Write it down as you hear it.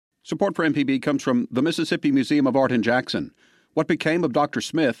Support for MPB comes from the Mississippi Museum of Art in Jackson. What Became of Dr.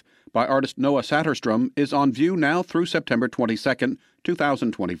 Smith by artist Noah Satterstrom is on view now through September 22,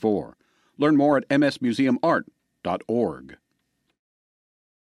 2024. Learn more at msmuseumart.org.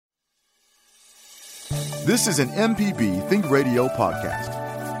 This is an MPB Think Radio podcast.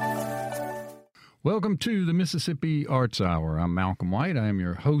 Welcome to the Mississippi Arts Hour. I'm Malcolm White. I am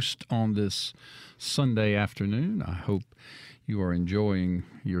your host on this Sunday afternoon. I hope you are enjoying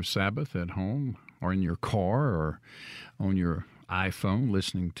your Sabbath at home or in your car or on your iPhone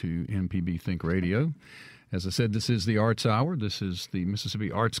listening to MPB Think Radio. As I said, this is the Arts Hour. This is the Mississippi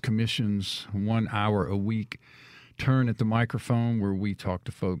Arts Commission's 1 hour a week turn at the microphone where we talk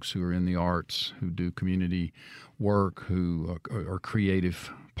to folks who are in the arts, who do community work, who are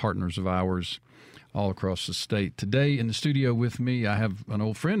creative partners of ours all across the state. Today in the studio with me, I have an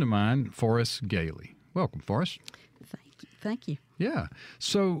old friend of mine, Forrest Gailey. Welcome, Forrest. Thank you. Yeah.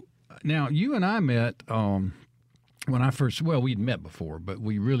 So now you and I met when I first, we'd met before, but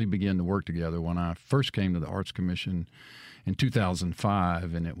we really began to work together when I first came to the Arts Commission in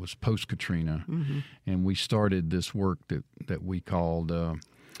 2005, and it was post-Katrina. Mm-hmm. And we started this work that we called the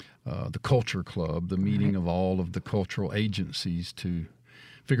Culture Club, the meeting of all of the cultural agencies to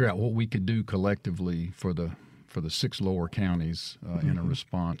figure out what we could do collectively for the 6 lower counties in a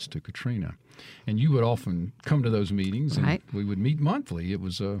response to Katrina. And you would often come to those meetings, and we would meet monthly. It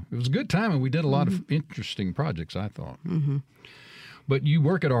was a good time, and we did a lot of interesting projects, I thought. Mm-hmm. But you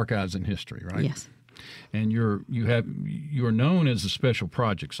work at Archives and History, right? Yes. And you are known as a Special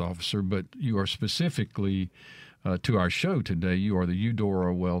Projects Officer, but you are specifically to our show today. You are the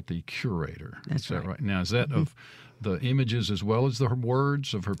Eudora Welty Curator. That's is that right? Now, is that of the images as well as the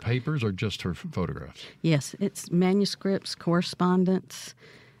words of her papers, or just her photographs? Yes, it's manuscripts, correspondence,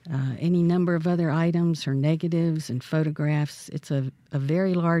 any number of other items, her negatives and photographs. It's a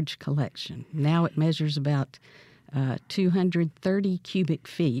very large collection. Now it measures about 230 cubic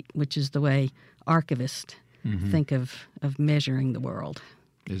feet, which is the way archivists think of measuring the world.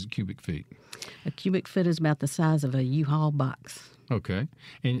 Is cubic feet? A cubic foot is about the size of a U-Haul box. Okay.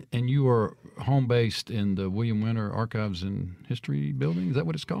 And you are home-based in the William Winter Archives and History Building? Is that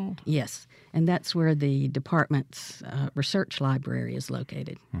what it's called? Yes, and that's where the department's research library is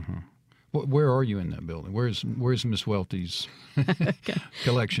located. Uh-huh. Where are you in that building? Where's Miss Welty's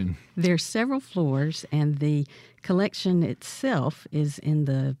collection? There's several floors, and the collection itself is in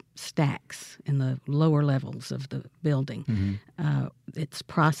the stacks in the lower levels of the building. Mm-hmm. It's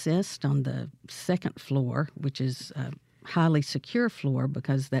processed on the second floor, which is a highly secure floor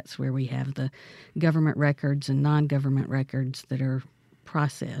because that's where we have the government records and non-government records that are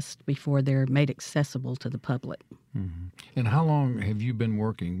processed before they're made accessible to the public. Mm-hmm. And how long have you been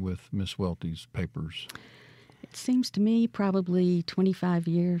working with Miss Welty's papers? It seems to me probably 25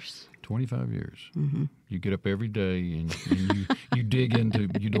 years. 25 years. Mm-hmm. You get up every day and you dig into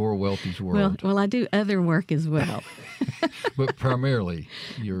Eudora Welty's world. Well, I do other work as well. But primarily,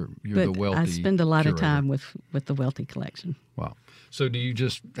 you're the Welty I spend a lot curator. of time with the Welty collection. Wow. So do you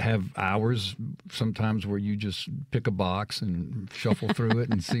just have hours sometimes where you just pick a box and shuffle through it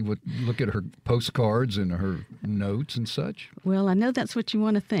and look at her postcards and her notes and such? Well, I know that's what you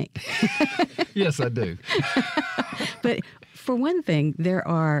want to think. Yes, I do. But for one thing, there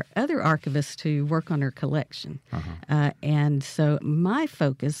are other archivists who work on her collection. Uh-huh. And so my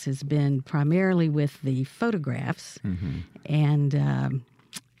focus has been primarily with the photographs. Mm-hmm. And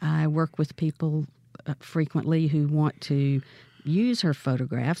I work with people frequently who want to use her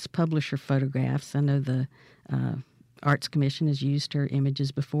photographs, publish her photographs. I know the Arts Commission has used her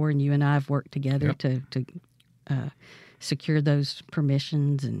images before, and you and I have worked together to secure those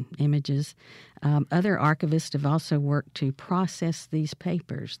permissions and images. Other archivists have also worked to process these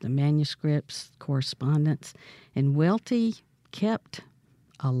papers, the manuscripts, correspondence, and Welty kept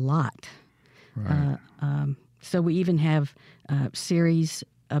a lot. Right. So we even have series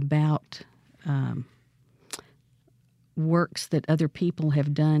about works that other people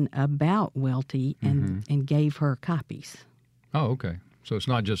have done about Welty and gave her copies. Oh, okay. So it's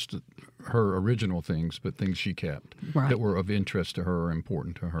not just her original things, but things she kept that were of interest to her or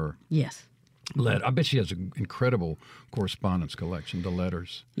important to her. Yes. I bet she has an incredible correspondence collection, the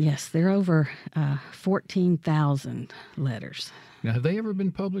letters. Yes, there are over 14,000 letters. Now, have they ever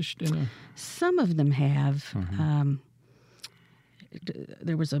been published in a... Some of them have.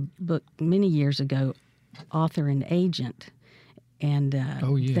 There was a book many years ago, Author and Agent, and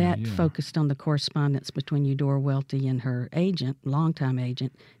that focused on the correspondence between Eudora Welty and her agent, longtime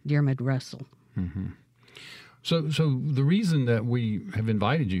agent, Diarmuid Russell. Mm-hmm. So the reason that we have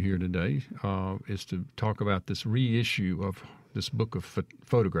invited you here today is to talk about this reissue of this book of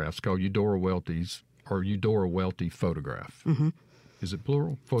photographs called Eudora Welty's, or Eudora Welty Photograph. Mm-hmm. Is it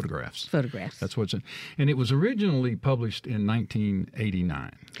plural? Photographs. Photographs. That's what's in. And it was originally published in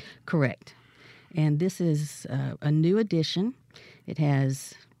 1989. Correct. And this is a new edition. It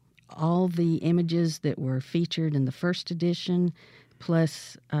has all the images that were featured in the first edition,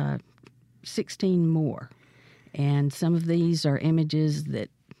 plus 16 more. And some of these are images that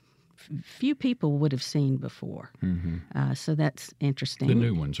few people would have seen before. Mm-hmm. So that's interesting. The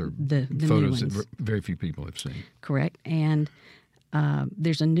new ones are the photos new ones. that very few people have seen. Correct. And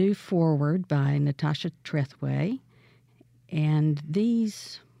there's a new foreword by Natasha Trethewey. And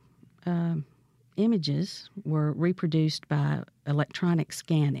these images were reproduced by electronic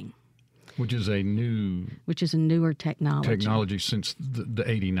scanning. Which is a newer technology. Technology since the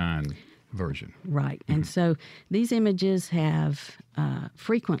 89 version. Right. And so these images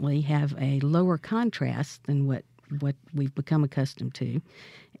frequently have a lower contrast than what we've become accustomed to.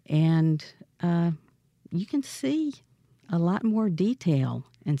 And you can see a lot more detail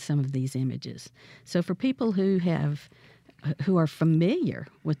in some of these images. So for people who are familiar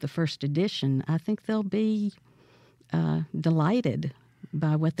with the first edition, I think they'll be delighted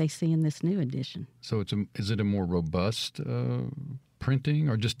by what they see in this new edition. So is it a more robust printing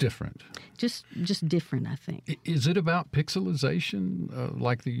or just different? Just different, I think. Is it about pixelization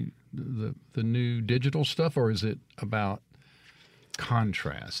like the new digital stuff, or is it about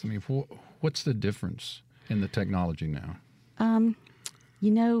contrast? I mean, what's the difference in the technology now?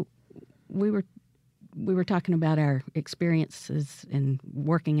 We were talking about our experiences in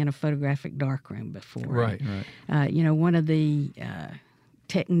working in a photographic darkroom before. Right. One of the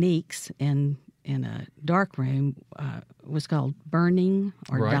techniques in a darkroom was called burning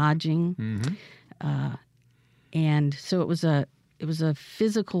or dodging. Mm-hmm. And so it was a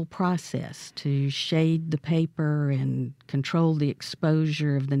physical process to shade the paper and control the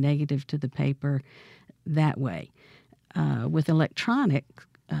exposure of the negative to the paper that way. With electronic,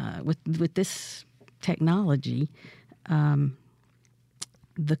 with this technology, the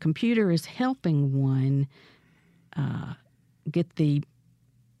computer is helping one get the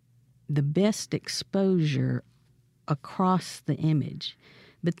best exposure across the image.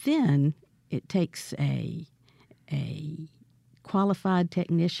 But then it takes a qualified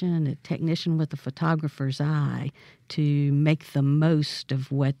technician, a technician with a photographer's eye, to make the most of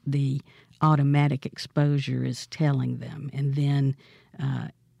what the automatic exposure is telling them. And then I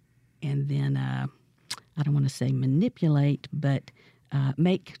don't want to say manipulate, but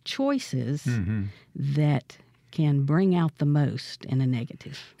make choices that can bring out the most in a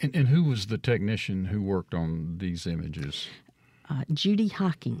negative. And who was the technician who worked on these images? Judy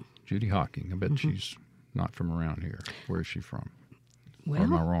Hocking. Judy Hocking. I bet she's not from around here. Where is she from? Well, or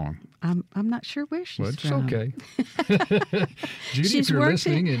am I wrong? I'm not sure where she's from. It's okay. Judy, if you're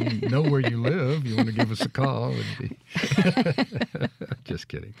listening and you know where you live, you want to give us a call. Just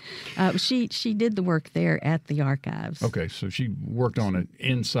kidding. She did the work there at the archives. Okay, so she worked on it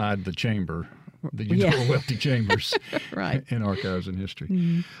inside the chamber, the Eudora Welty chambers right. in Archives and History.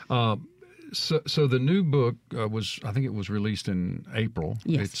 Mm-hmm. So the new book I think it was released in April.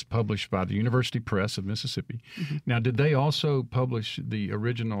 Yes. It's published by the University Press of Mississippi. Mm-hmm. Now, did they also publish the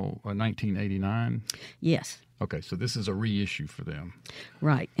original 1989? Yes. Okay, so this is a reissue for them.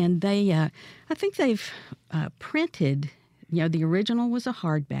 Right, and they, I think they've printed, the original was a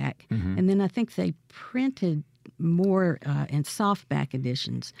hardback, and then I think they printed more in softback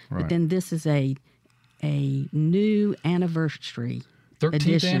editions. Right. But then this is a new anniversary 13th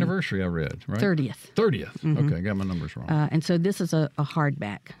edition. anniversary, I read, right? 30th. 30th. Okay, I got my numbers wrong. And so this is a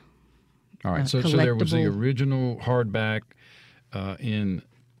hardback. All right, so there was the original hardback in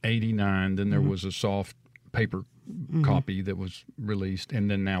 89, then there was a soft paper copy that was released, and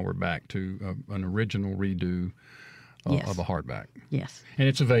then now we're back to an original redo of a hardback. Yes. And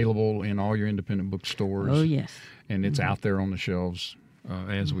it's available in all your independent bookstores. Oh, yes. And it's out there on the shelves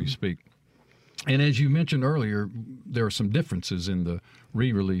as we speak. And as you mentioned earlier, there are some differences in the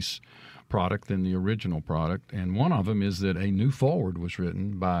re-release product than the original product, and one of them is that a new foreword was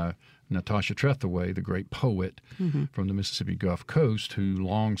written by Natasha Trethewey, the great poet from the Mississippi Gulf Coast, who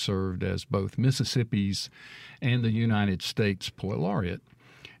long served as both Mississippi's and the United States Poet Laureate.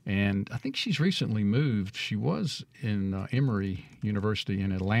 And I think she's recently moved. She was in Emory University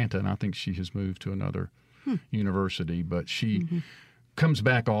in Atlanta, and I think she has moved to another university, but she comes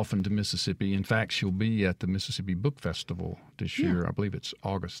back often to Mississippi. In fact, she'll be at the Mississippi Book Festival this year. I believe it's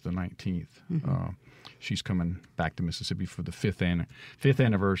August the 19th. She's coming back to Mississippi for the fifth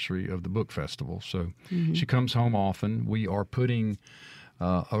anniversary of the book festival. So she comes home often. We are putting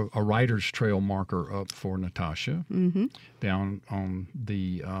a writer's trail marker up for Natasha down on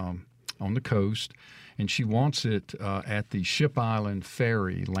the coast, and she wants it at the Ship Island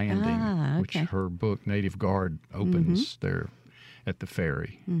Ferry landing, which her book Native Guard opens there at the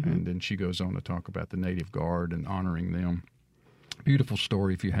ferry, and then she goes on to talk about the Native Guard and honoring them. Beautiful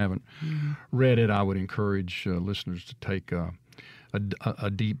story. If you haven't read it, I would encourage listeners to take a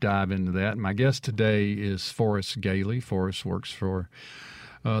deep dive into that. My guest today is Forrest Gailey. Forrest works for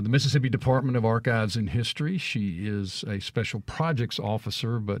the Mississippi Department of Archives and History. She is a special projects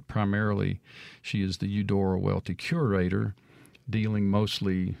officer, but primarily she is the Eudora Welty curator, dealing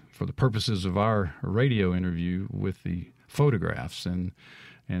mostly, for the purposes of our radio interview, with the photographs and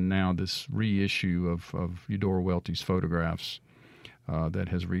now this reissue of Eudora Welty's photographs that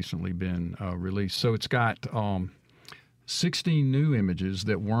has recently been released. So it's got 16 new images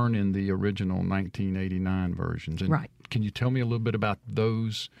that weren't in the original 1989 versions. And can you tell me a little bit about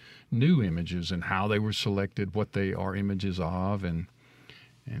those new images and how they were selected, what they are images of, and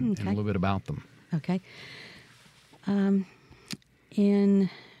a little bit about them? Okay. In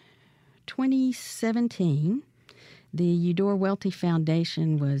 2017, the Eudora Welty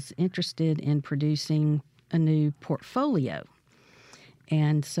Foundation was interested in producing a new portfolio.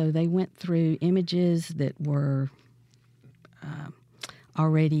 And so they went through images that were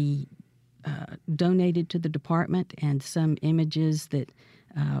already donated to the department and some images that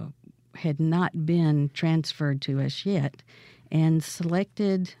had not been transferred to us yet, and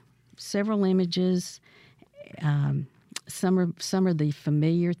selected several images. Some are the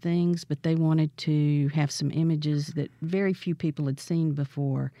familiar things, but they wanted to have some images that very few people had seen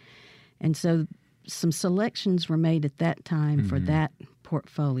before. And so some selections were made at that time for that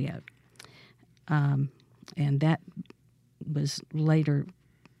portfolio. And that was later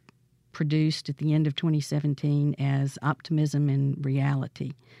produced at the end of 2017 as Optimism and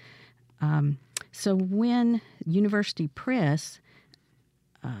Reality. So when University Press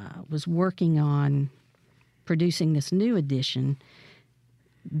was working on producing this new edition,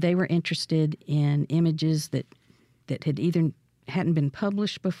 they were interested in images that had either hadn't been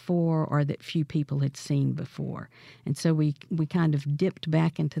published before or that few people had seen before. And so we kind of dipped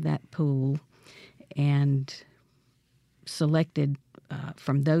back into that pool and selected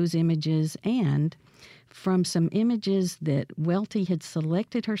from those images and from some images that Welty had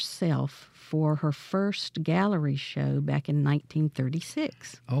selected herself for her first gallery show back in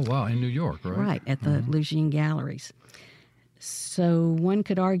 1936. Oh, wow, in New York, right? Right, at the Lucian Galleries. So one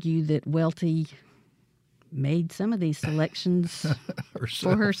could argue that Welty made some of these selections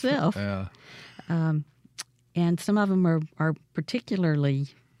for herself. Yeah. And some of them are particularly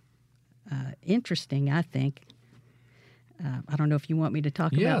interesting, I think. I don't know if you want me to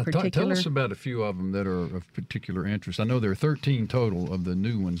talk about particular... Yeah, tell us about a few of them that are of particular interest. I know there are 13 total of the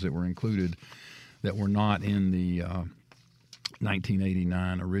new ones that were included that were not in the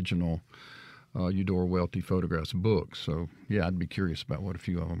 1989 original Eudora Welty Photographs book. So, yeah, I'd be curious about what a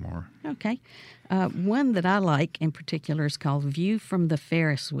few of them are. Okay. One that I like in particular is called View from the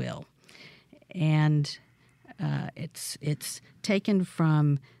Ferris Wheel. And it's taken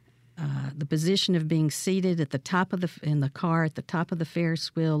from the position of being seated at the top of in the car at the top of the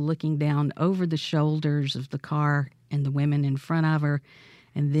Ferris wheel, looking down over the shoulders of the car and the women in front of her,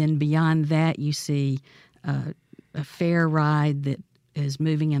 and then beyond that you see a fair ride that is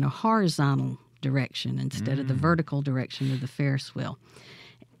moving in a horizontal direction instead of the vertical direction of the Ferris wheel,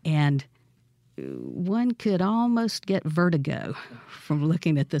 and one could almost get vertigo from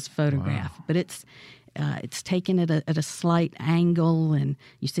looking at this photograph. Wow. But it's taken at a slight angle, and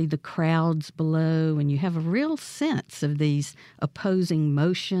you see the crowds below, and you have a real sense of these opposing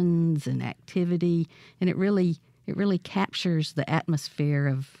motions and activity, and it really captures the atmosphere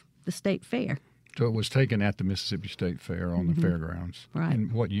of the State Fair. So it was taken at the Mississippi State Fair on the fairgrounds. Right.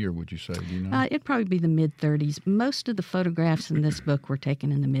 And what year would you say? Do you know? It'd probably be the mid-'30s. Most of the photographs in this book were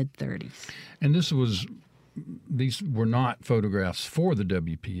taken in the mid-'30s. And these were not photographs for the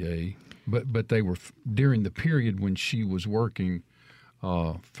WPA, but they were during the period when she was working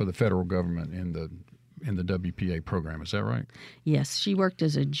for the federal government in the WPA program. Is that right? Yes, she worked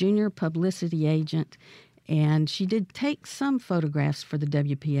as a junior publicity agent, and she did take some photographs for the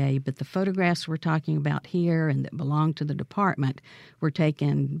WPA, but the photographs we're talking about here and that belong to the department were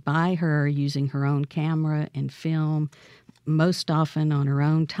taken by her using her own camera and film, most often on her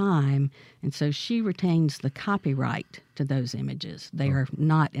own time, and so she retains the copyright to those images. They are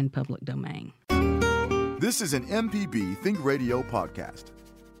not in public domain. This is an MPB Think Radio podcast.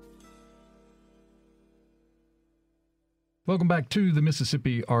 Welcome back to the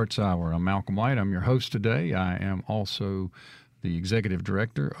Mississippi Arts Hour. I'm Malcolm White. I'm your host today. I am also the executive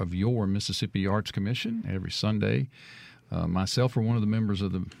director of Your Mississippi Arts Commission. Every Sunday, myself or one of the members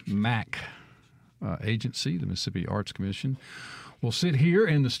of the MAC agency, the Mississippi Arts Commission, we'll sit here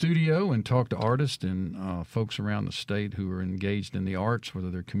in the studio and talk to artists and folks around the state who are engaged in the arts,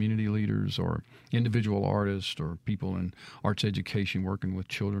 whether they're community leaders or individual artists or people in arts education working with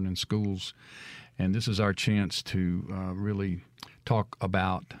children in schools. And this is our chance to really talk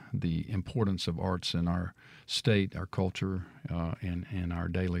about the importance of arts in our state, our culture, and our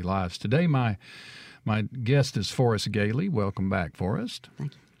daily lives. Today, my guest is Forrest Gailey. Welcome back, Forrest.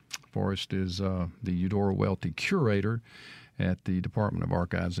 Thank you. Forrest is the Eudora Welty Curator at the Department of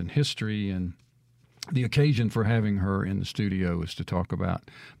Archives and History, and the occasion for having her in the studio is to talk about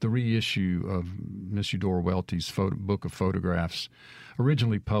the reissue of Miss Eudora Welty's book of photographs,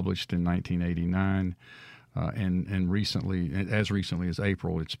 originally published in 1989, and recently, as recently as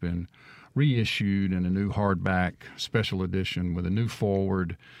April, it's been reissued in a new hardback special edition with a new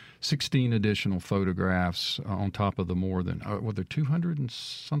foreword, 16 additional photographs on top of the more than, were there 200 and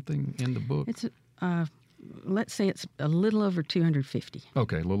something in the book? It's let's say it's a little over 250.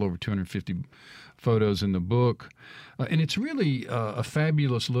 Okay, a little over 250 photos in the book. And it's really a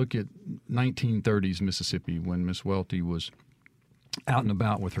fabulous look at 1930s Mississippi when Miss Welty was out and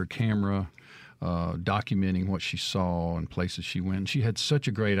about with her camera, documenting what she saw and places she went. She had such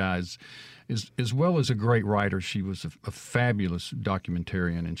a great eye. As well as a great writer, she was a fabulous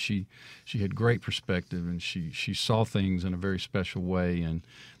documentarian, and she had great perspective, and she saw things in a very special way. And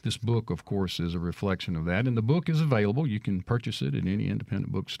this book, of course, is a reflection of that. And the book is available. You can purchase it at any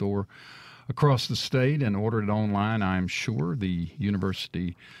independent bookstore across the state and order it online, I'm sure. The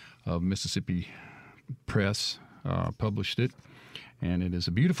University of Mississippi Press published it, and it is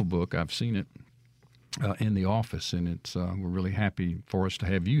a beautiful book. I've seen it in the office, and it's we're really happy for us to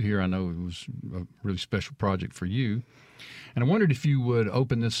have you here. I know it was a really special project for you. And I wondered if you would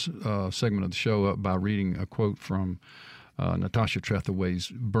open this segment of the show up by reading a quote from Natasha Trethewey's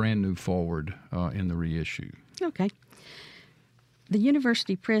brand new foreword in the reissue. Okay. The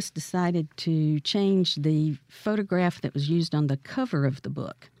University Press decided to change the photograph that was used on the cover of the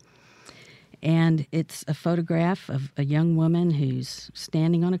book. And it's a photograph of a young woman who's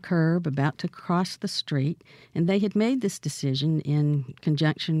standing on a curb about to cross the street. And they had made this decision in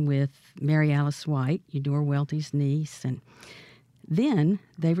conjunction with Mary Alice White, Eudora Welty's niece. And then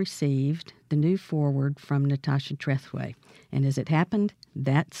they received the new foreword from Natasha Trethewey. And as it happened,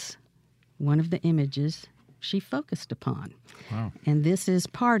 that's one of the images she focused upon. Wow. And this is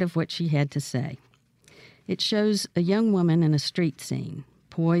part of what she had to say. It shows a young woman in a street scene,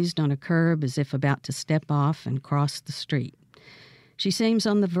 poised on a curb as if about to step off and cross the street. She seems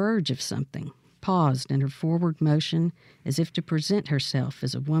on the verge of something, paused in her forward motion as if to present herself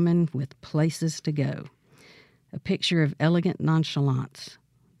as a woman with places to go. A picture of elegant nonchalance,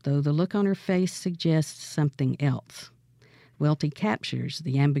 though the look on her face suggests something else. Welty captures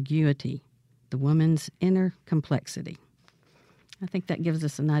the ambiguity, the woman's inner complexity. I think that gives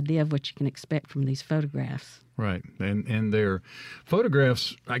us an idea of what you can expect from these photographs. Right. And their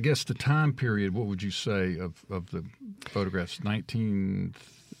photographs, I guess the time period, what would you say of the photographs?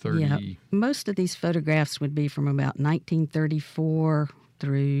 1930? Yeah, most of these photographs would be from about 1934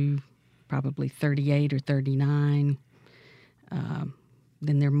 through probably 38 or 39. Then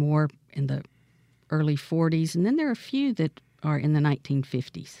there are more in the early 40s, and then there are a few that are in the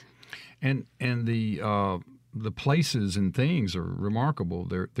 1950s. And the places and things are remarkable.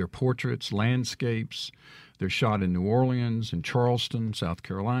 They're portraits, landscapes. They're shot in New Orleans, in Charleston, South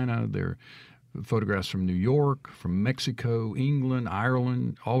Carolina. They're photographs from New York, from Mexico, England,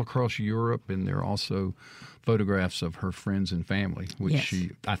 Ireland, all across Europe. And there are also photographs of her friends and family, which Yes. she,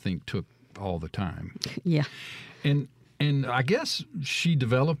 I think, took all the time. Yeah. And I guess she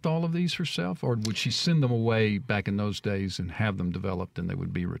developed all of these herself, or would she send them away back in those days and have them developed and they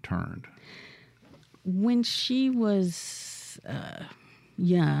would be returned? When she was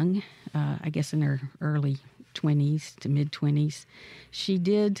young, I guess in her early 20s to mid-20s, she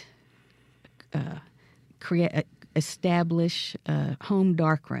did establish a home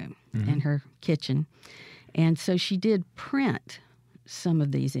darkroom in her kitchen. And so she did print some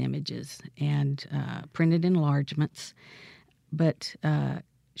of these images and printed enlargements. But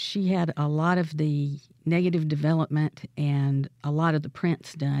she had a lot of the negative development and a lot of the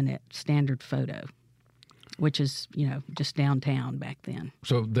prints done at Standard Photo, which is, just downtown back then.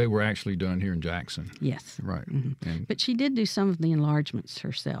 So they were actually done here in Jackson. Yes. Right. Mm-hmm. And, But she did do some of the enlargements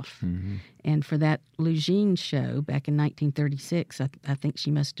herself. And for that Lugine show back in 1936, I think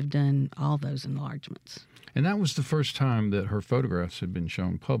she must have done all those enlargements. and that was the first time that her photographs had been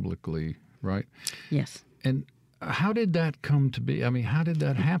shown publicly, right? Yes. And how did that come to be? I mean, how did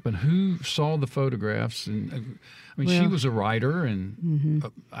that happen? Who saw the photographs? And I mean, she was a writer, and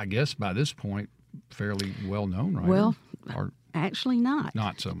I guess by this point, fairly well-known writer. Well, or actually not.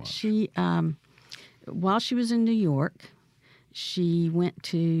 not so much. She, while she was in New York, she went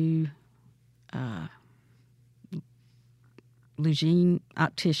to Lugine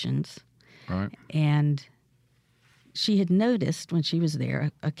Opticians, Right. and she had noticed when she was there,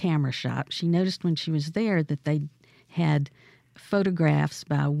 a camera shop, she noticed when she was there that they had photographs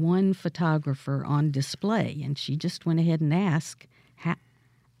by one photographer on display. And she just went ahead and asked,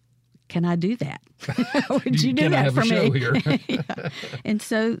 can I do that? Would you do Can I that have for a show me? here? Yeah. And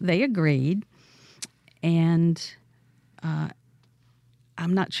so they agreed. And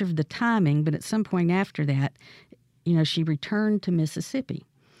I'm not sure of the timing, but at some point after that, she returned to Mississippi.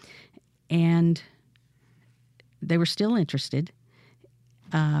 And they were still interested.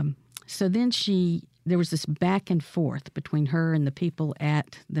 So then there was this back and forth between her and the people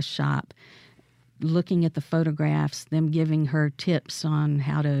at the shop, looking at the photographs, them giving her tips on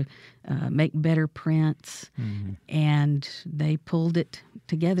how to make better prints. Mm-hmm. And they pulled it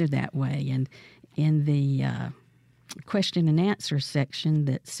together that way. And in the question and answer section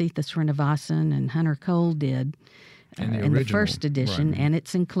that Sita Srinivasan and Hunter Cole did, in the first edition, right. And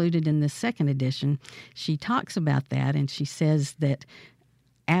it's included in the second edition, she talks about that, and she says that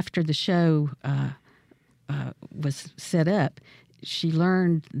after the show was set up, she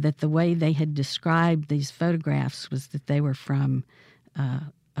learned that the way they had described these photographs was that they were from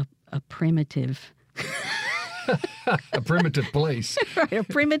a primitive... a primitive place. Right, a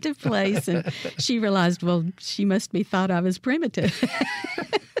primitive place, and she realized, well, she must be thought of as primitive.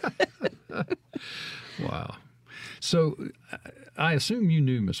 Wow. So I assume you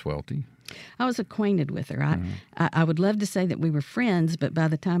knew Miss Welty. I was acquainted with her. I would love to say that we were friends, but by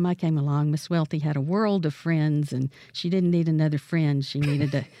the time I came along, Miss Welty had a world of friends, and she didn't need another friend. She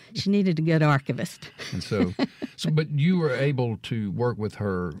needed a good archivist. And so but you were able to work with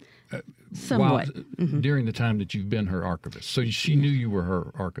her somewhat during the time that you've been her archivist. So she knew you were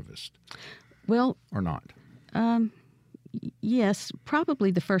her archivist. Well, or not? Yes,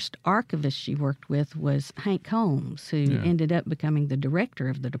 probably the first archivist she worked with was Hank Holmes, who ended up becoming the director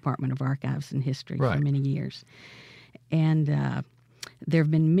of the Department of Archives and History for many years. And there have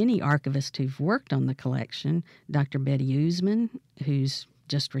been many archivists who've worked on the collection. Dr. Betty Usman, who's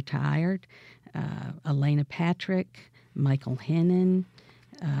just retired, Elena Patrick, Michael Hennon.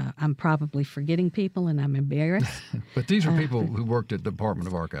 I'm probably forgetting people, and I'm embarrassed. But these are people who worked at the Department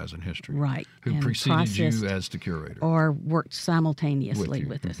of Archives and History. Right. Who and preceded you as the curator. Or worked simultaneously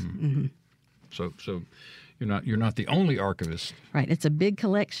with us. Mm-hmm. So you're not the only archivist. Right. It's a big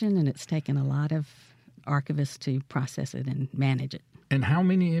collection, and it's taken a lot of archivists to process it and manage it. And how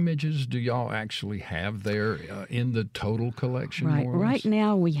many images do y'all actually have there in the total collection? Right. More or less? Right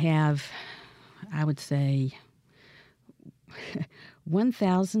now we have, I would say,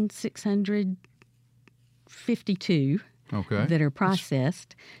 1,652 that are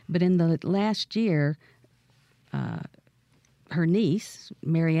processed. But in the last year, her niece,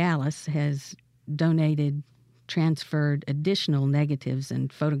 Mary Alice, has transferred additional negatives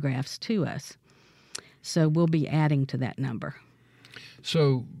and photographs to us. So we'll be adding to that number.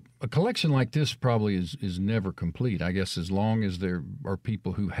 So a collection like this probably is never complete, I guess, as long as there are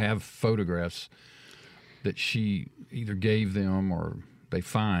people who have photographs that she either gave them or they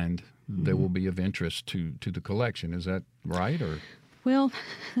find that will be of interest to the collection. Is that right? Or well,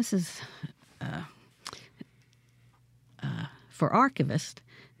 this is for archivists,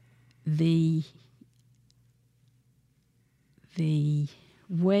 the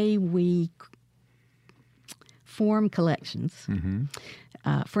way we form collections.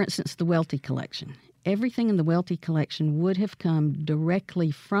 For instance, the Welty collection. Everything in the Welty collection would have come directly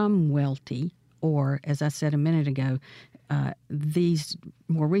from Welty. Or, as I said a minute ago, these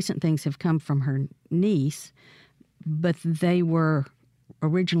more recent things have come from her niece, but they were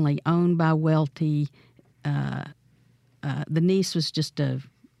originally owned by Welty. The niece was just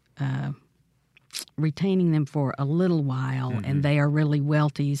retaining them for a little while, and they are really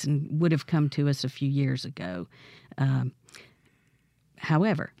Welty's and would have come to us a few years ago.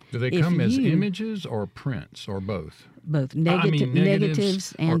 However, do they come as images or prints or both? Both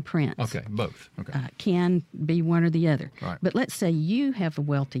negatives and prints. Okay, both. Okay, can be one or the other. Right. But let's say you have a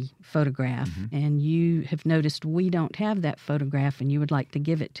Welty photograph and you have noticed we don't have that photograph and you would like to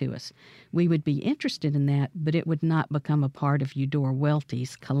give it to us. We would be interested in that, but it would not become a part of Eudora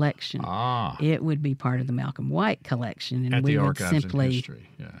Welty's collection. It would be part of the Malcolm White collection, and we would simply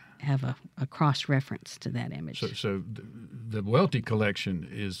have a cross-reference to that image. So the Welty collection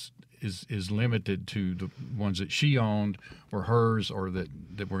is is limited to the ones that she owned or hers or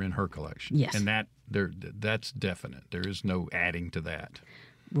that were in her collection. Yes. And that's definite. There is no adding to that.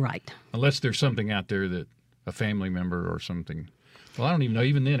 Right. Unless there's something out there that a family member or something. Well, I don't even know.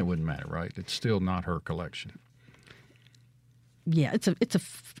 Even then, it wouldn't matter, right? It's still not her collection. Yeah,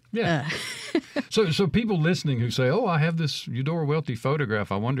 Yeah. So people listening who say, "Oh, I have this Eudora Welty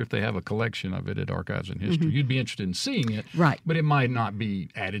photograph. I wonder if they have a collection of it at Archives and History." You'd be interested in seeing it, Right. But it might not be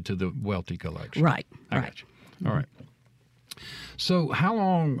added to the Welty collection, Right. I got you. All right. So, how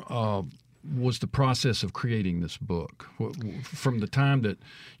long was the process of creating this book? From the time that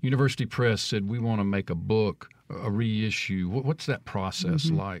University Press said we want to make a book, a reissue, what's that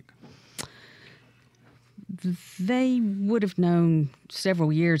process like? They would have known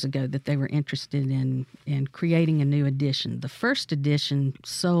several years ago that they were interested in creating a new edition. The first edition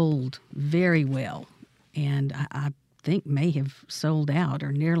sold very well, and I think may have sold out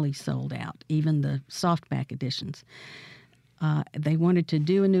or nearly sold out, even the softback editions. They wanted to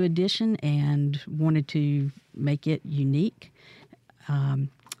do a new edition and wanted to make it unique.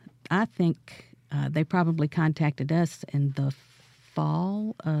 I think they probably contacted us in the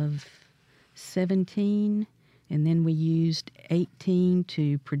fall of 17, and then we used 18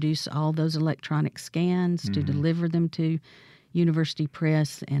 to produce all those electronic scans to deliver them to University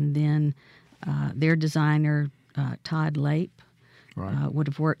Press, and then their designer, Todd Lape, would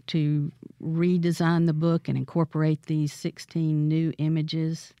have worked to redesign the book and incorporate these 16 new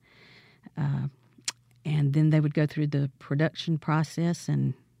images. And then they would go through the production process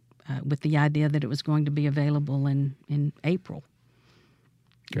and with the idea that it was going to be available in April,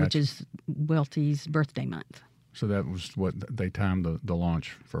 which is Welty's birthday month. So that was what they timed the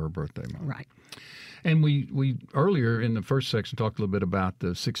launch for her birthday month. Right. And we earlier in the first section talked a little bit about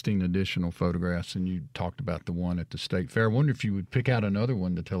the 16 additional photographs, and you talked about the one at the State Fair. I wonder if you would pick out another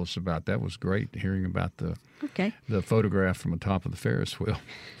one to tell us about. That was great hearing about the photograph from the top of the Ferris wheel.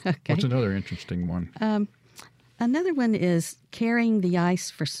 Okay. What's another interesting one? Another one is carrying the ice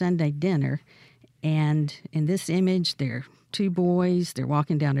for Sunday dinner. And in this image, there are two boys. They're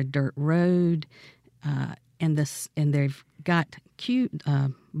walking down a dirt road, and they've got cute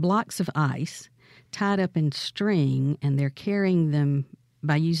blocks of ice tied up in string, and they're carrying them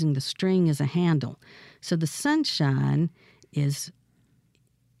by using the string as a handle. So the sunshine is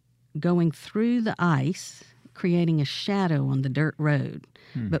going through the ice, creating a shadow on the dirt road.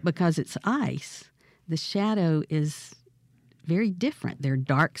 But because it's ice, the shadow is very different. They're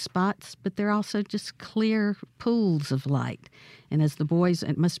dark spots, but they're also just clear pools of light. And as the boys,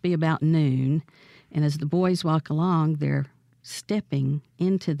 it must be about noon, and as the boys walk along, they're stepping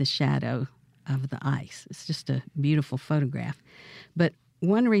into the shadow of the ice. It's just a beautiful photograph. But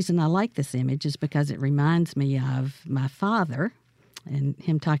one reason I like this image is because it reminds me of my father and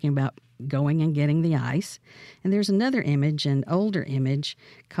him talking about going and getting the ice. And there's another image, an older image,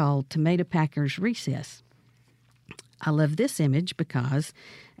 called Tomato Packers Recess. I love this image because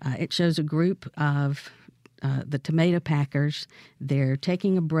it shows a group of the tomato packers. They're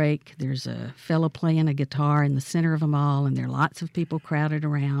taking a break. There's a fellow playing a guitar in the center of them all, and there are lots of people crowded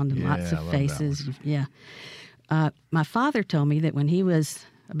around and lots of faces. Yeah. My father told me that when he was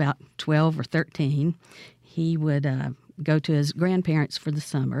about 12 or 13, he would go to his grandparents for the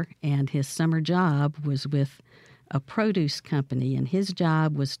summer, and his summer job was with a produce company, and his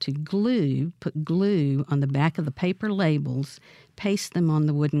job was to put glue on the back of the paper labels, paste them on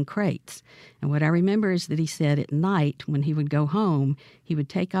the wooden crates. And what I remember is that he said at night when he would go home, he would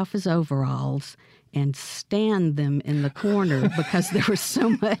take off his overalls and stand them in the corner because there was so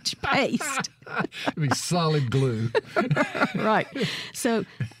much paste. It'd be solid glue. Right. So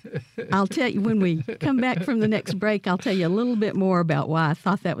I'll tell you, when we come back from the next break, I'll tell you a little bit more about why I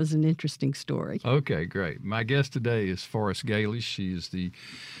thought that was an interesting story. Okay, great. My guest today is Forrest Gailey. She is the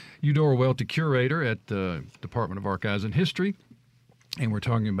Eudora Welty curator at the Department of Archives and History, and we're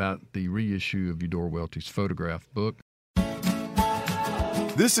talking about the reissue of Eudora Welty's photograph book.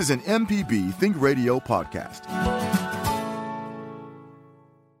 This is an MPB Think Radio podcast.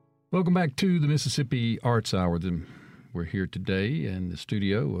 Welcome back to the Mississippi Arts Hour. We're here today in the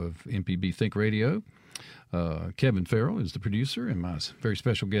studio of MPB Think Radio. Kevin Farrell is the producer, and my very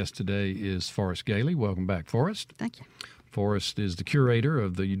special guest today is Forrest Gailey. Welcome back, Forrest. Thank you. Forrest is the curator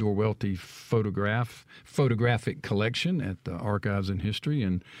of the Eudora Welty photographic collection at the Archives and History,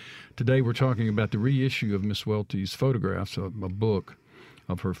 and today we're talking about the reissue of Miss Welty's photographs, a book.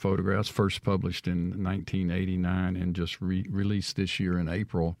 of her photographs, first published in 1989 and just released this year in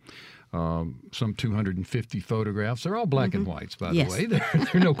April. Some 250 photographs. They're all black and whites, by the way. There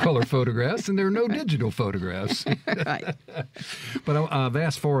are no color photographs, and there are no digital photographs. Right. But I've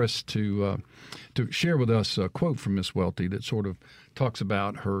asked Forrest to share with us a quote from Miss Welty that sort of talks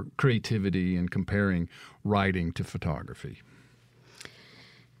about her creativity and comparing writing to photography.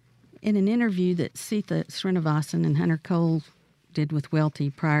 In an interview that Sita Srinivasan and Hunter Cole did with Welty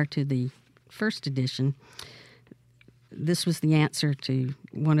prior to the first edition, this was the answer to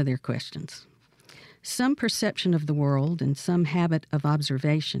one of their questions. Some perception of the world and some habit of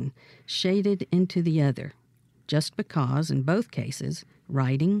observation shaded into the other, just because, in both cases,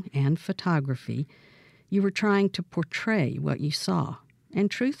 writing and photography, you were trying to portray what you saw,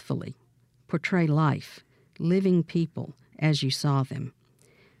 and truthfully, portray life, living people as you saw them.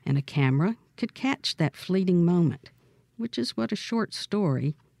 And a camera could catch that fleeting moment, which is what a short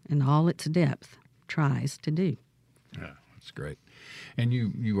story, in all its depth, tries to do. Yeah, that's great. And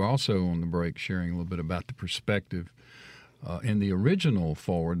you also, on the break, sharing a little bit about the perspective in the original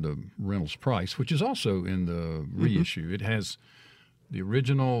forward, the Reynolds Price, which is also in the reissue. It has the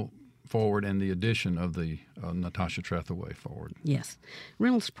original forward and the addition of the Natasha Trethewey forward. Yes.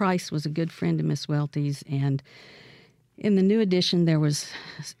 Reynolds Price was a good friend of Miss Welty's, and in the new edition there was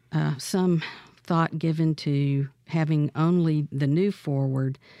some thought given to having only the new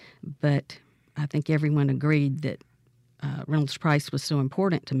forward, but I think everyone agreed that Reynolds Price was so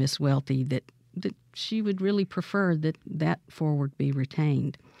important to Miss Welty that she would really prefer that forward be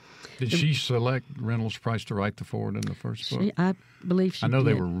retained. Did she select Reynolds Price to write the forward in the first book? I believe she did. I know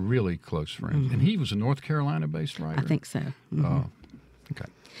they were really close friends. And he was a North Carolina-based writer? I think so. Okay.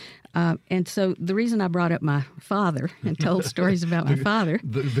 And so the reason I brought up my father and told stories about my father,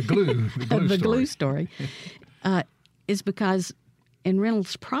 the glue story, is because in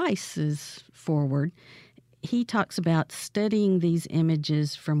Reynolds Price's forward, he talks about studying these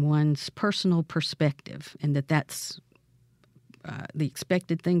images from one's personal perspective, and that's the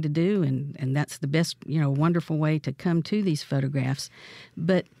expected thing to do, and that's the best, wonderful way to come to these photographs.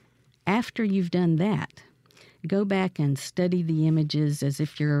 But after you've done that, go back and study the images as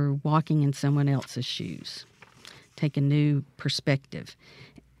if you're walking in someone else's shoes. Take a new perspective.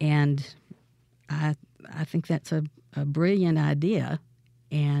 And I think that's a brilliant idea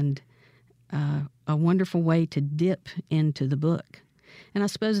and a wonderful way to dip into the book. And I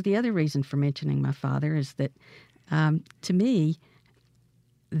suppose the other reason for mentioning my father is that, to me,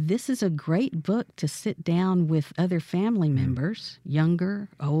 this is a great book to sit down with other family members, younger,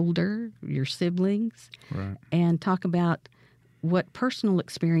 older, your siblings, right, and talk about what personal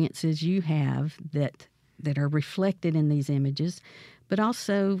experiences you have that are reflected in these images, but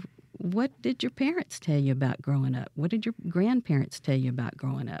also what did your parents tell you about growing up? What did your grandparents tell you about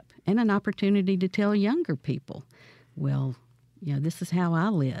growing up? And an opportunity to tell younger people, well, this is how I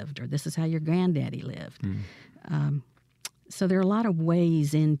lived, or this is how your granddaddy lived. So there are a lot of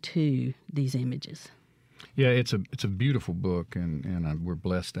ways into these images. Yeah, it's a beautiful book, and we're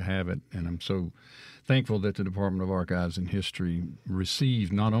blessed to have it. And I'm so thankful that the Department of Archives and History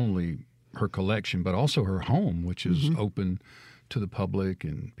received not only her collection, but also her home, which is open to the public,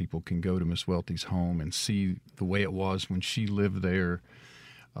 and people can go to Miss Welty's home and see the way it was when she lived there,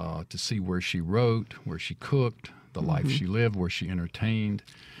 to see where she wrote, where she cooked, the life she lived, where she entertained,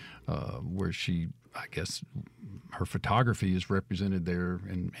 where she, I guess, her photography is represented there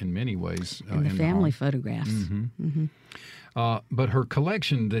in many ways. And the family photographs. But her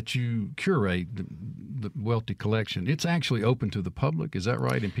collection that you curate, the Welty collection, it's actually open to the public. Is that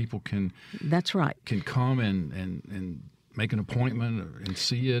right? And people can... That's right. ...can come and make an appointment and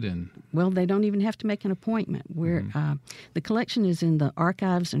see it? Well, they don't even have to make an appointment. The collection is in the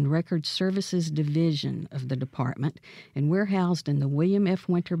Archives and Records Services Division of the department, and we're housed in the William F.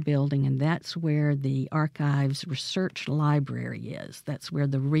 Winter Building, and that's where the Archives Research Library is. That's where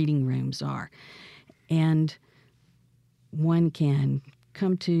the reading rooms are. And one can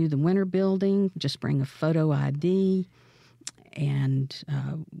come to the Winter Building, just bring a photo ID, and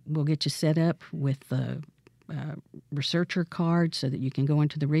we'll get you set up with the researcher card so that you can go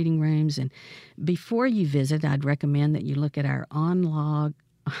into the reading rooms. And before you visit, I'd recommend that you look at our online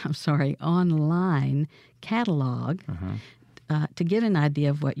catalog to get an idea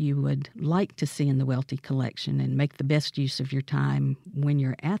of what you would like to see in the Welty collection and make the best use of your time when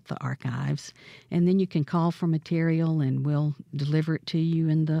you're at the archives. And then you can call for material and we'll deliver it to you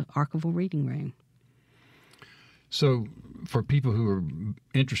in the archival reading room. So for people who are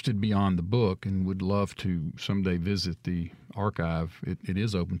interested beyond the book and would love to someday visit the archive, it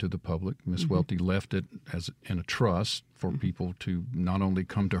is open to the public. Miss Welty left it in a trust for people to not only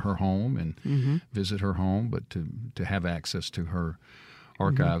come to her home and visit her home, but to have access to her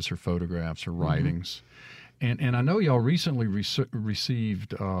archives, her photographs, her writings. And I know y'all recently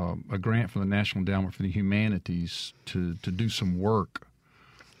received a grant from the National Endowment for the Humanities to do some work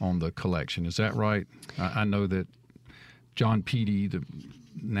on the collection. Is that right? I know that John Peedy, the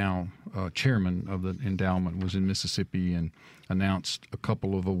now chairman of the endowment, was in Mississippi and announced a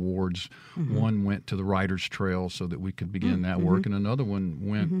couple of awards. One went to the Writers' Trail so that we could begin that work, and another one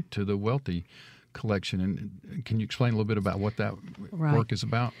went to the Welty collection. And can you explain a little bit about what that work is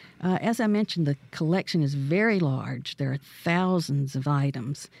about? As I mentioned, the collection is very large. There are thousands of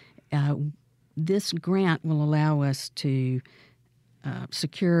items. This grant will allow us to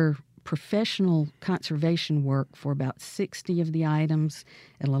secure professional conservation work for about 60 of the items.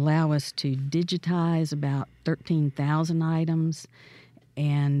 It'll allow us to digitize about 13,000 items,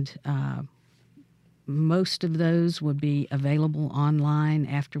 and most of those will be available online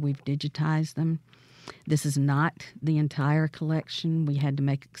after we've digitized them. This is not the entire collection. We had to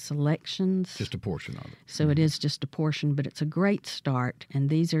make selections. Just a portion of it. So it is just a portion, but it's a great start.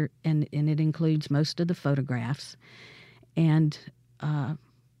 And these are, and it includes most of the photographs. And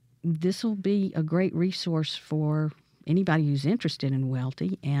this will be a great resource for anybody who's interested in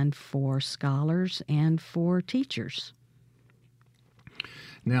Welty, and for scholars and for teachers.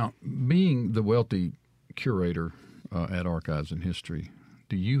 Now, being the Welty curator at Archives and History,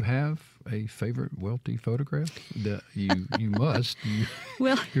 do you have a favorite Welty photograph? That you must.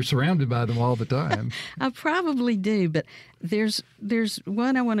 Well, you're surrounded by them all the time. I probably do, but there's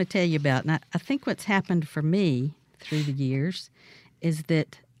one I want to tell you about. And I think what's happened for me through the years is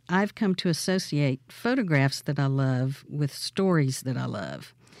that I've come to associate photographs that I love with stories that I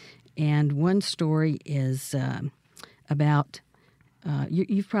love. And one story is about,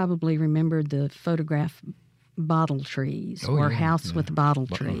 you've probably remembered the photograph Bottle Trees, House with Bottle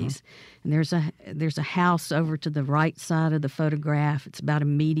Trees. And there's a house over to the right side of the photograph. It's about a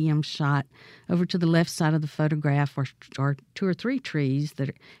medium shot. Over to the left side of the photograph are two or three trees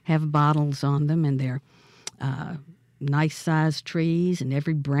that have bottles on them, and they're nice-sized trees, and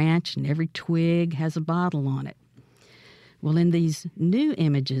every branch and every twig has a bottle on it. Well, in these new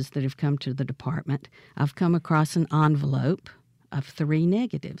images that have come to the department, I've come across an envelope of 3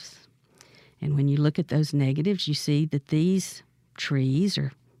 negatives. And when you look at those negatives, you see that these trees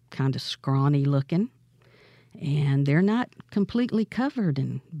are kind of scrawny looking, and they're not completely covered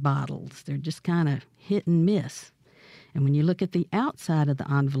in bottles. They're just kind of hit and miss. And when you look at the outside of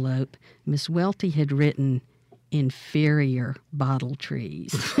the envelope, Miss Welty had written inferior bottle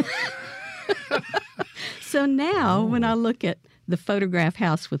trees. So now when I look at the photograph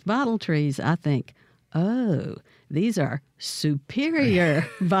House with Bottle Trees, I think, oh, these are superior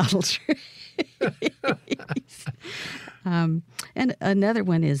bottle trees. And another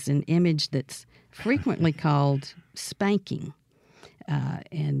one is an image that's frequently called spanking.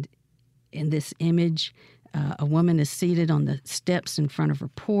 And in this image, a woman is seated on the steps in front of her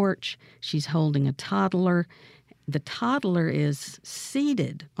porch. She's holding a toddler. The toddler is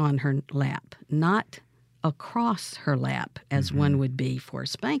seated on her lap, not across her lap as one would be for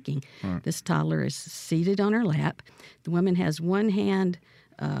spanking. Right. This toddler is seated on her lap. The woman has one hand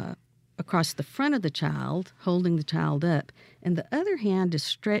across the front of the child, holding the child up, and the other hand is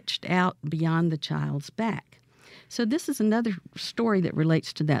stretched out beyond the child's back. So this is another story that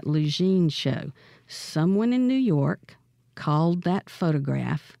relates to that Lugine show. Someone in New York called that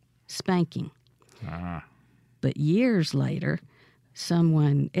photograph spanking. But years later,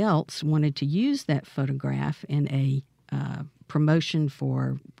 someone else wanted to use that photograph in a promotion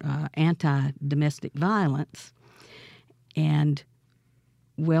for anti-domestic violence, and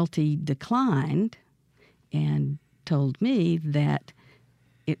Welty declined and told me that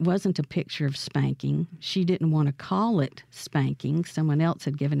it wasn't a picture of spanking. She didn't want to call it spanking. Someone else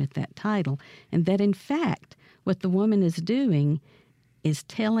had given it that title, and that, in fact, what the woman is doing is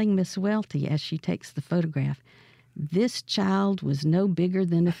telling Miss Welty, as she takes the photograph, this child was no bigger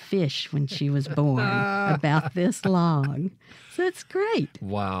than a fish when she was born, about this long. So it's great.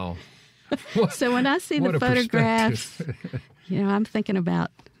 Wow. So when I see the photographs, I'm thinking about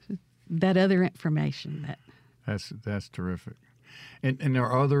that other information. That's terrific. And there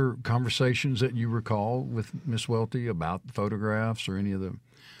are other conversations that you recall with Miss Welty about photographs or any of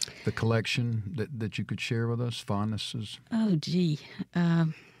the collection that you could share with us, fondnesses? Oh, gee. I'm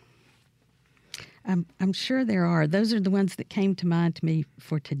sure there are. Those are the ones that came to mind to me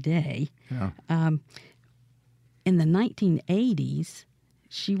for today. Yeah. in the 1980s,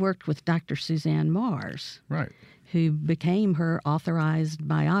 she worked with Dr. Suzanne Mars, Right. who became her authorized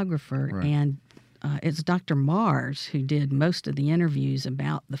biographer. Right. And it's Dr. Mars who did most of the interviews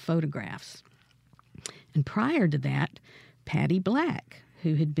about the photographs. And prior to that, Patty Black,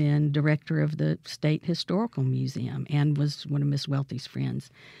 who had been director of the State Historical Museum and was one of Miss Welty's friends,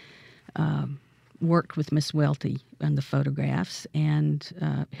 worked with Miss Welty on the photographs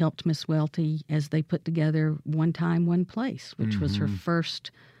and helped Miss Welty as they put together One Time, One Place, which was her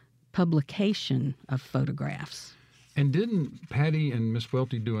first publication of photographs. And didn't Patty and Miss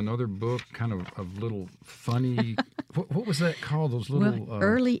Welty do another book, kind of little funny? what was that called? Those little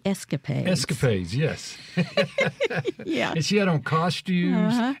Early Escapades. Escapades, yes. Yeah. And she had on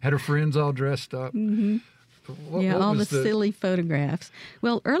costumes, had her friends all dressed up. Mm-hmm. What all the was silly photographs.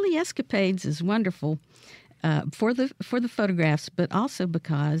 Well, Early Escapades is wonderful for the photographs, but also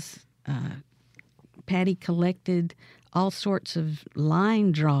because Patty collected all sorts of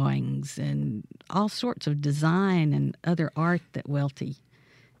line drawings and all sorts of design and other art that Welty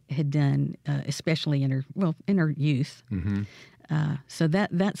had done, especially in her youth. Mm-hmm. So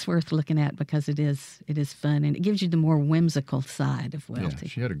that's worth looking at because it is fun and it gives you the more whimsical side of Welty. Yeah,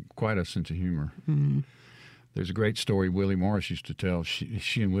 she had quite a sense of humor. Mm-hmm. There's a great story Willie Morris used to tell.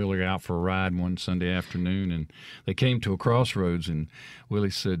 She and Willie were out for a ride one Sunday afternoon, and they came to a crossroads, and Willie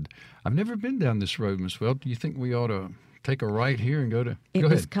said, "I've never been down this road, Miss Welty. Do you think we ought to take a right here and go to..." It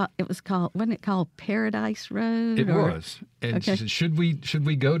was called, wasn't it called Paradise Road? It was. And Okay. she said, should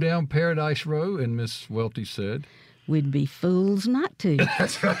we go down Paradise Road? And Miss Welty said, We'd be fools not to.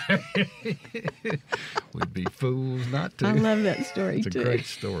 "That's right. We'd be fools not to." I love that story, It's a too. great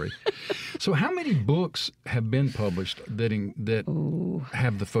story. So how many books have been published that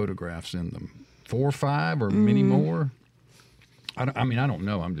have the photographs in them? 4 or 5 or many more? I don't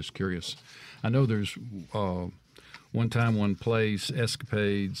know. I'm just curious. I know there's One Time, One Place,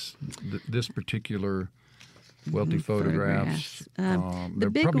 Escapades, this particular Welty photographs. There are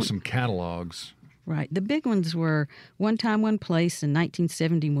big probably one- some catalogs. Right. The big ones were One Time, One Place in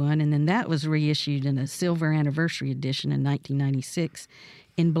 1971, and then that was reissued in a silver anniversary edition in 1996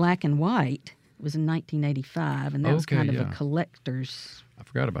 in black and white. It was in 1985, and that was Okay, kind of yeah. a collector's I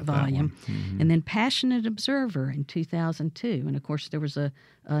forgot about volume. that one. And then Passionate Observer in 2002, and of course there was an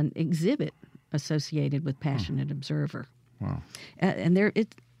exhibit associated with Passionate Observer. Wow. And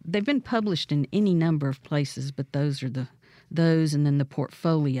they've been published in any number of places, but those are those, and then the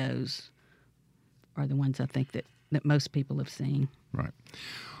portfolios are the ones I think that most people have seen. Right.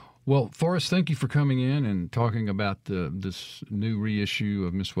 Well, Forrest, thank you for coming in and talking about this new reissue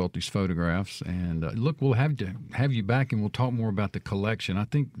of Miss Welty's photographs. And look, we'll have you back, and we'll talk more about the collection. I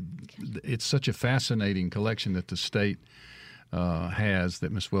think it's such a fascinating collection that the state has,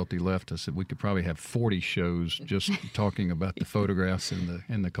 that Miss Welty left us, that we could probably have 40 shows just talking about the photographs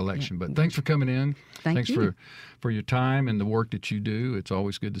in the collection. But thanks for coming in. Thanks you. for your time and the work that you do. It's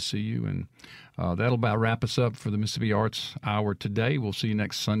always good to see you. And that'll about wrap us up for the Mississippi Arts Hour today. We'll see you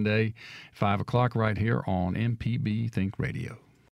next Sunday, 5 o'clock, right here on MPB Think Radio.